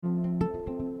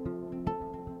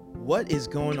What is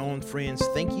going on, friends?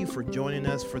 Thank you for joining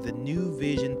us for the New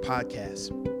Vision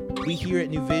podcast. We here at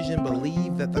New Vision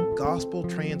believe that the gospel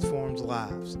transforms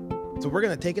lives. So we're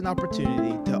going to take an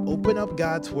opportunity to open up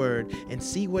God's word and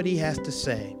see what he has to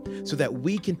say so that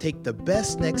we can take the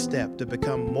best next step to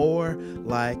become more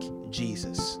like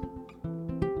Jesus.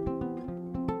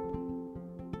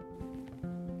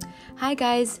 Hi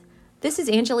guys, this is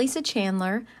Angelisa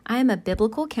Chandler. I am a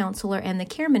biblical counselor and the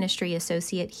care ministry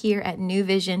associate here at New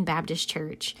Vision Baptist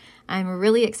Church. I'm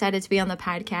really excited to be on the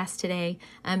podcast today,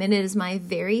 and it is my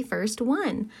very first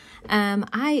one.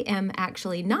 I am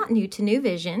actually not new to New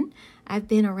Vision. I've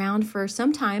been around for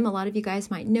some time. A lot of you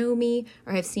guys might know me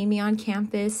or have seen me on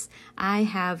campus. I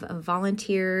have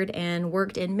volunteered and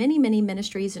worked in many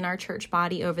ministries in our church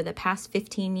body over the past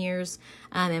 15 years,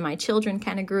 and my children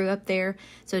kind of grew up there,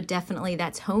 so definitely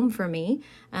that's home for me.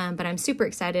 But I'm super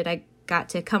excited I got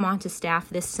to come onto staff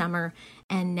this summer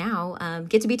and now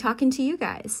get to be talking to you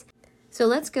guys. So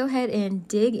let's go ahead and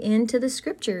dig into the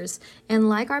scriptures. And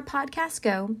like our podcasts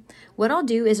go, what I'll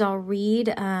do is I'll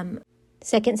read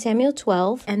 2 Samuel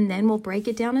 12, and then we'll break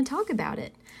it down and talk about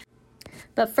it.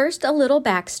 But first, a little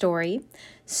backstory.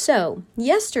 So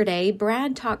yesterday,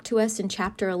 Brad talked to us in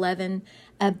chapter 11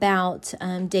 about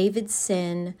David's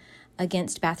sin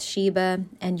against Bathsheba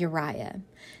and Uriah.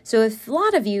 So if a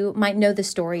lot of you might know the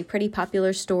story, pretty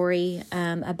popular story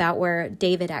about where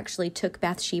David actually took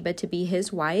Bathsheba to be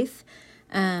his wife.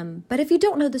 But if you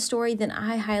don't know the story, then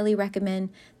I highly recommend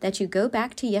that you go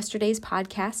back to yesterday's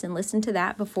podcast and listen to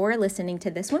that before listening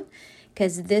to this one,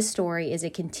 because this story is a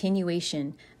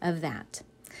continuation of that.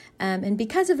 And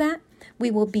because of that,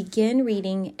 we will begin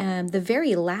reading the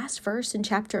very last verse in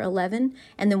chapter 11,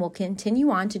 and then we'll continue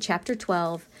on to chapter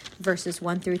 12, verses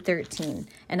 1 through 13.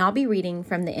 And I'll be reading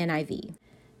from the NIV.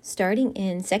 Starting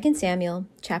in 2 Samuel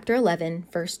chapter 11,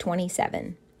 verse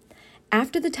 27.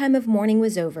 After the time of mourning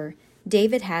was over,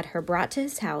 David had her brought to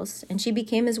his house, and she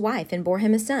became his wife and bore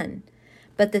him a son.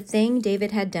 But the thing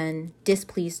David had done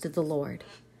displeased the Lord.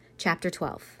 Chapter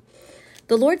 12.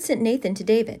 The Lord sent Nathan to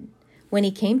David. When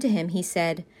he came to him, he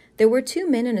said, "There were two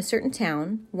men in a certain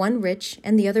town, one rich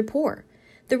and the other poor.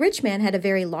 The rich man had a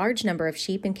very large number of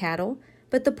sheep and cattle,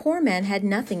 but the poor man had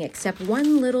nothing except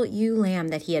one little ewe lamb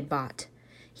that he had bought.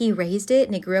 He raised it,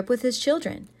 and it grew up with his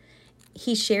children.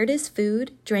 He shared his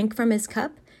food, drank from his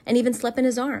cup, and even slept in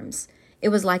his arms. It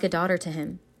was like a daughter to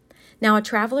him. Now a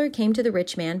traveler came to the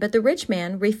rich man, but the rich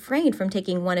man refrained from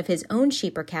taking one of his own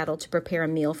sheep or cattle to prepare a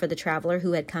meal for the traveler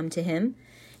who had come to him.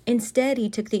 Instead, he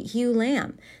took the ewe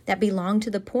lamb that belonged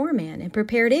to the poor man and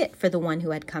prepared it for the one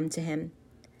who had come to him."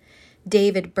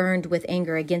 David burned with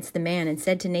anger against the man and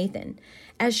said to Nathan,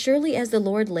 "As surely as the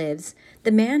Lord lives,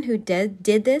 the man who did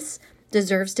this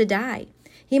deserves to die.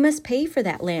 He must pay for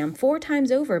that lamb 4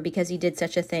 times over because he did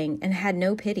such a thing and had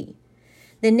no pity."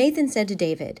 Then Nathan said to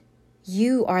David,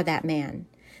 "You are that man.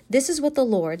 This is what the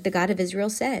Lord, the God of Israel,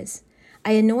 says.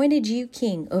 I anointed you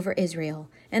king over Israel,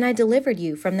 and I delivered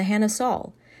you from the hand of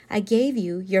Saul. I gave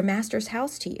you your master's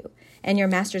house to you, and your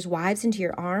master's wives into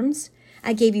your arms.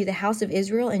 I gave you the house of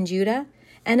Israel and Judah,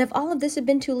 and if all of this had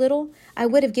been too little, I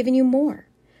would have given you more.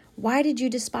 Why did you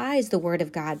despise the word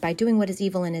of God by doing what is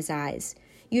evil in his eyes?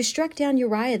 You struck down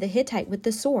Uriah the Hittite with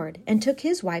the sword, and took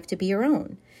his wife to be your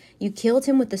own. You killed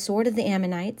him with the sword of the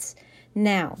Ammonites.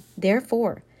 Now,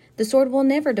 therefore, the sword will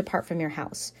never depart from your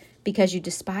house, because you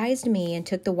despised me and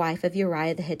took the wife of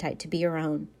Uriah the Hittite to be your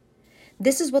own.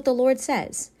 This is what the Lord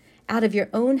says. Out of your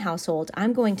own household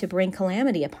I'm going to bring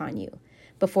calamity upon you.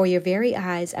 Before your very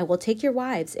eyes I will take your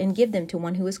wives and give them to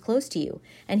one who is close to you,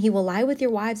 and he will lie with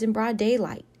your wives in broad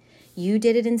daylight. You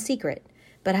did it in secret,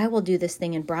 but I will do this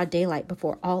thing in broad daylight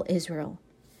before all Israel."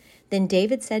 Then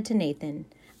David said to Nathan,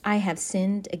 "I have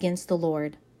sinned against the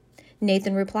Lord."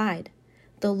 Nathan replied,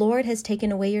 "The Lord has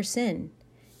taken away your sin.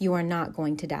 You are not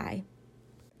going to die."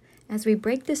 As we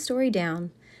break this story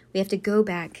down, we have to go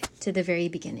back to the very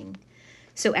beginning.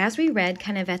 So as we read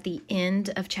kind of at the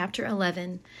end of chapter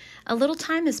 11, a little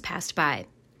time has passed by.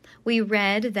 We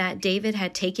read that David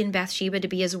had taken Bathsheba to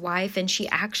be his wife, and she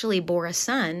actually bore a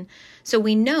son. So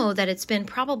we know that it's been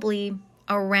probably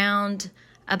around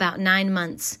about 9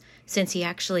 months since he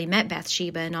actually met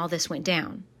Bathsheba and all this went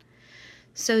down.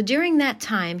 So during that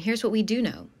time, here's what we do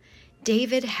know.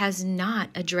 David has not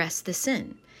addressed the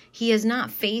sin. He has not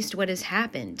faced what has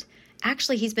happened.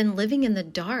 Actually, he's been living in the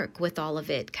dark with all of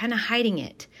it, kind of hiding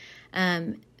it.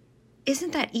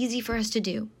 Isn't that easy for us to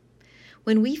do?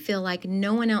 When we feel like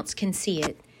no one else can see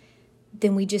it,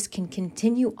 then we just can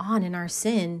continue on in our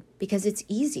sin because it's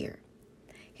easier.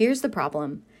 Here's the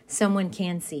problem. Someone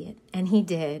can see it, and he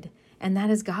did, and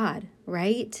that is God,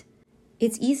 right?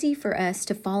 It's easy for us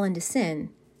to fall into sin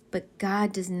but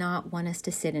God does not want us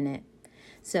to sit in it.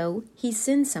 So he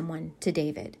sends someone to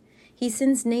David. He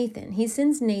sends Nathan. He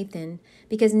sends Nathan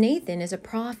because Nathan is a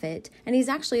prophet and he's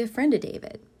actually a friend of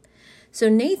David. So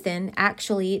Nathan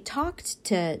actually talked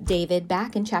to David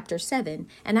back in chapter 7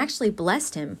 and actually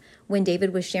blessed him when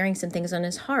David was sharing some things on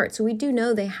his heart. So we do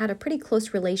know they had a pretty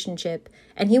close relationship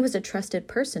and he was a trusted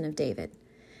person of David.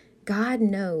 God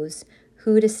knows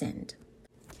who to send.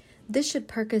 This should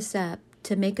perk us up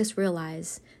to make us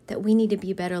realize that we need to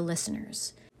be better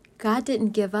listeners. God didn't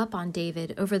give up on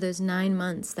David over those 9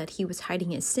 months that he was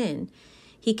hiding his sin.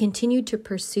 He continued to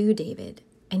pursue David.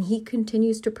 And he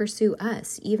continues to pursue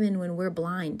us even when we're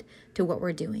blind to what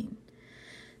we're doing.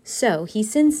 So he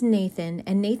sends Nathan,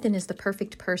 and Nathan is the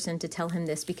perfect person to tell him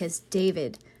this because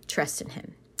David trusts in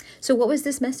him. So what was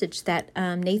this message that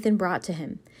Nathan brought to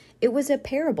him? It was a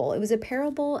parable. It was a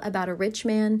parable about a rich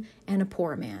man and a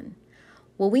poor man.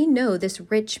 Well, we know this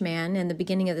rich man in the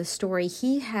beginning of the story,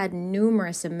 he had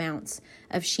numerous amounts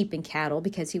of sheep and cattle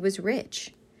because he was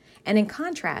rich. And in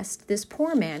contrast, this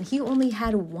poor man, he only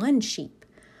had one sheep.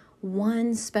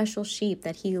 One special sheep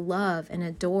that he loved and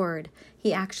adored.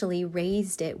 He actually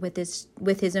raised it with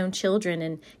his own children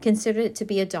and considered it to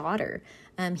be a daughter.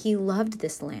 He loved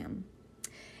this lamb.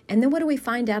 And then what do we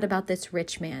find out about this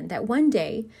rich man? That one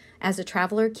day, as a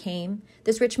traveler came,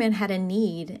 this rich man had a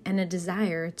need and a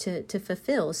desire to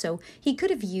fulfill. So he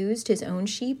could have used his own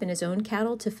sheep and his own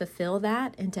cattle to fulfill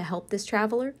that and to help this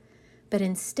traveler. But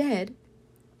instead,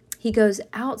 he goes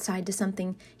outside to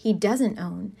something he doesn't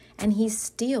own, and he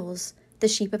steals the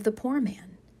sheep of the poor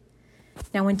man.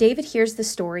 Now, when David hears the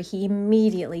story, he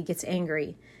immediately gets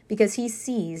angry because he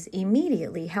sees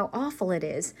immediately how awful it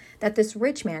is that this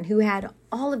rich man who had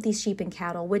all of these sheep and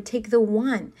cattle would take the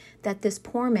one that this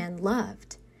poor man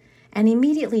loved. And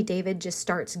immediately David just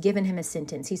starts giving him a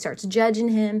sentence. He starts judging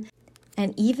him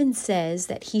and even says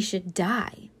that he should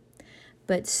die.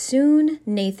 But soon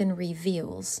Nathan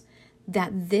reveals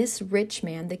that this rich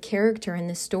man, the character in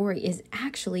this story, is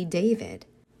actually David.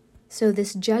 So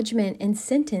this judgment and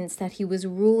sentence that he was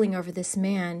ruling over this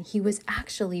man, he was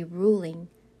actually ruling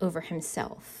over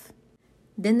himself.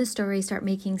 Then the story starts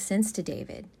making sense to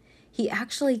David. He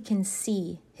actually can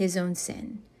see his own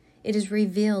sin. It is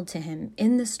revealed to him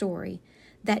in the story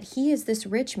that he is this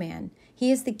rich man.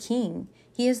 He is the king.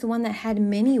 He is the one that had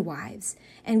many wives,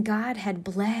 and God had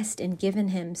blessed and given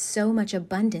him so much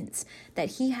abundance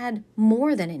that he had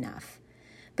more than enough.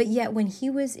 But yet when he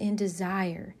was in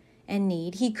desire and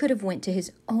need, he could have went to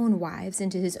his own wives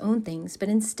and to his own things, but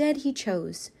instead he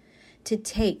chose to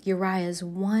take Uriah's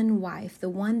one wife, the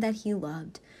one that he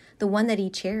loved, the one that he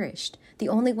cherished, the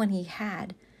only one he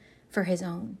had, for his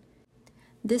own.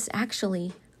 This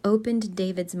actually opened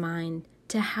David's mind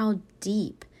to how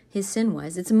deep his sin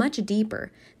was. It's much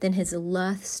deeper than his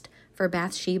lust for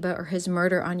Bathsheba or his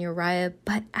murder on Uriah,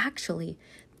 but actually,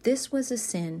 this was a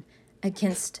sin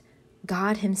against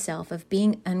God himself of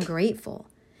being ungrateful.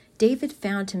 David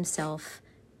found himself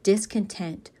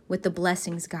discontent with the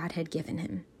blessings God had given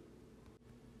him.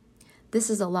 This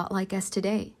is a lot like us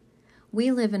today.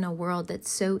 We live in a world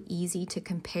that's so easy to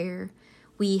compare.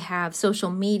 We have social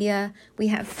media, we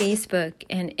have Facebook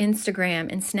and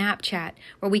Instagram and Snapchat,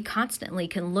 where we constantly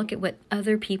can look at what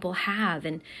other people have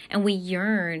and we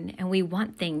yearn and we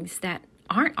want things that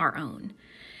aren't our own.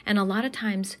 And a lot of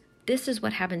times, this is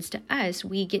what happens to us.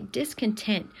 We get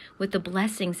discontent with the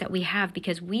blessings that we have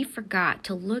because we forgot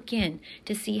to look in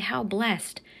to see how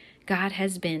blessed God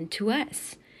has been to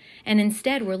us. And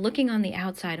instead, we're looking on the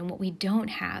outside and what we don't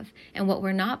have and what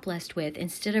we're not blessed with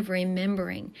instead of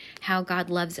remembering how God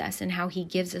loves us and how he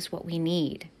gives us what we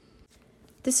need.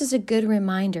 This is a good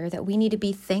reminder that we need to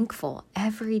be thankful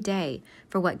every day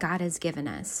for what God has given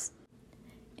us.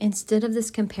 Instead of this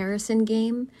comparison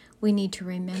game, we need to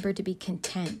remember to be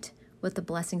content with the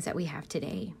blessings that we have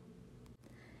today.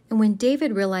 And when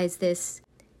David realized this,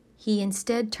 he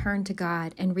instead turned to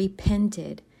God and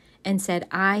repented and said,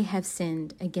 I have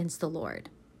sinned against the Lord.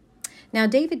 Now,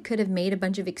 David could have made a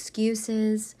bunch of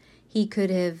excuses. He could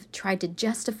have tried to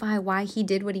justify why he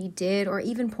did what he did, or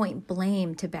even point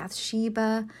blame to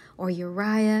Bathsheba or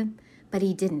Uriah, but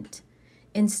he didn't.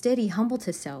 Instead, he humbled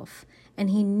himself, and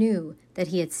he knew that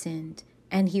he had sinned,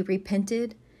 and he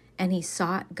repented, and he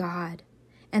sought God.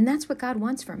 And that's what God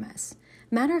wants from us.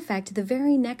 Matter of fact, the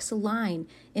very next line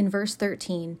in verse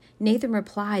 13, Nathan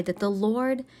replied that the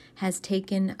Lord has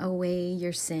taken away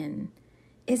your sin.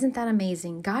 Isn't that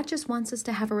amazing? God just wants us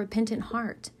to have a repentant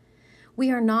heart.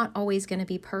 We are not always going to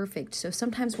be perfect, so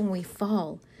sometimes when we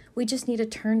fall, we just need to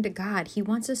turn to God. He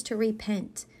wants us to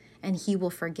repent, and he will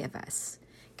forgive us.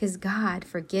 Because God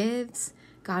forgives,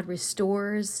 God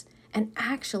restores, And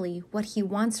actually, what he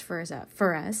wants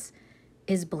for us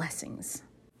is blessings.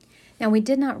 Now, we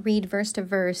did not read verse to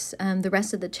verse the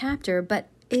rest of the chapter, but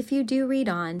if you do read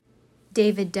on,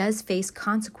 David does face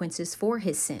consequences for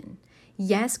his sin.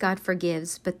 Yes, God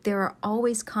forgives, but there are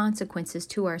always consequences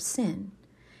to our sin.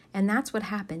 And that's what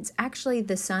happens. Actually,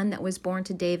 the son that was born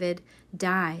to David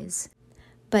dies.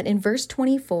 But in verse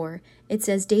 24, it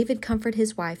says, David comforted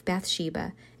his wife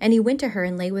Bathsheba, and he went to her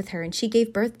and lay with her, and she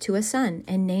gave birth to a son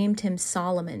and named him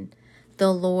Solomon.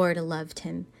 The Lord loved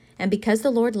him. And because the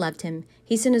Lord loved him,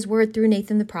 he sent his word through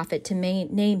Nathan the prophet to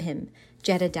name him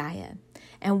Jedediah.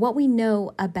 And what we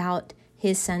know about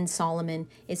his son Solomon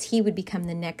is he would become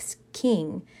the next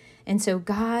king. And so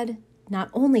God not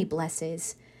only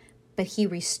blesses, but he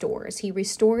restores. He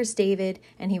restores David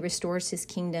and he restores his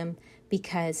kingdom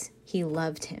because he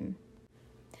loved him.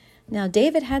 Now,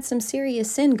 David had some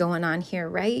serious sin going on here,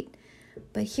 right?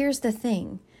 But here's the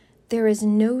thing. There is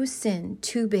no sin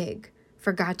too big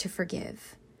for God to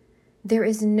forgive. There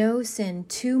is no sin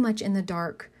too much in the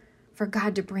dark for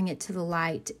God to bring it to the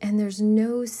light. And there's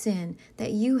no sin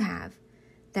that you have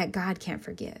that God can't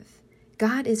forgive.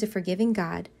 God is a forgiving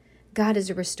God. God is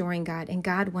a restoring God, and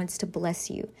God wants to bless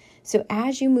you. So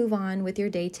as you move on with your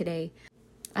day today,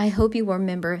 I hope you will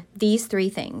remember these 3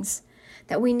 things.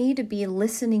 That we need to be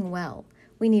listening well.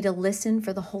 We need to listen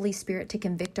for the Holy Spirit to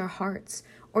convict our hearts,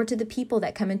 or to the people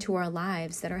that come into our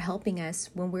lives that are helping us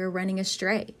when we're running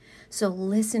astray. So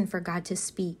listen for God to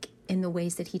speak in the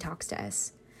ways that he talks to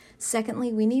us.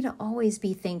 Secondly, we need to always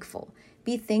be thankful.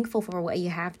 Be thankful for what you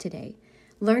have today.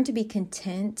 Learn to be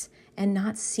content and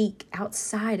not seek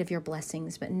outside of your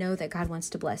blessings, but know that God wants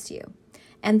to bless you.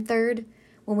 And third,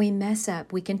 when we mess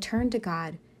up, we can turn to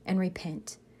God and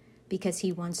repent because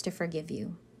he wants to forgive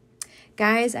you.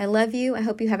 Guys, I love you. I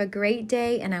hope you have a great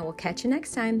day, and I will catch you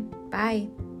next time. Bye.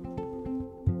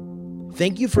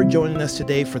 Thank you for joining us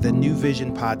today for the New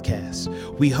Vision podcast.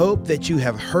 We hope that you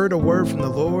have heard a word from the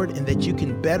Lord and that you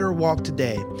can better walk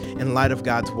today in light of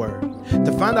God's word.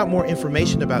 To find out more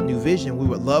information about New Vision, we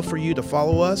would love for you to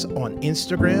follow us on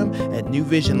Instagram at New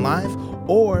Vision Life,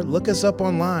 or look us up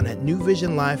online at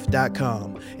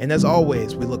newvisionlife.com. And as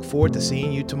always, we look forward to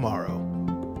seeing you tomorrow.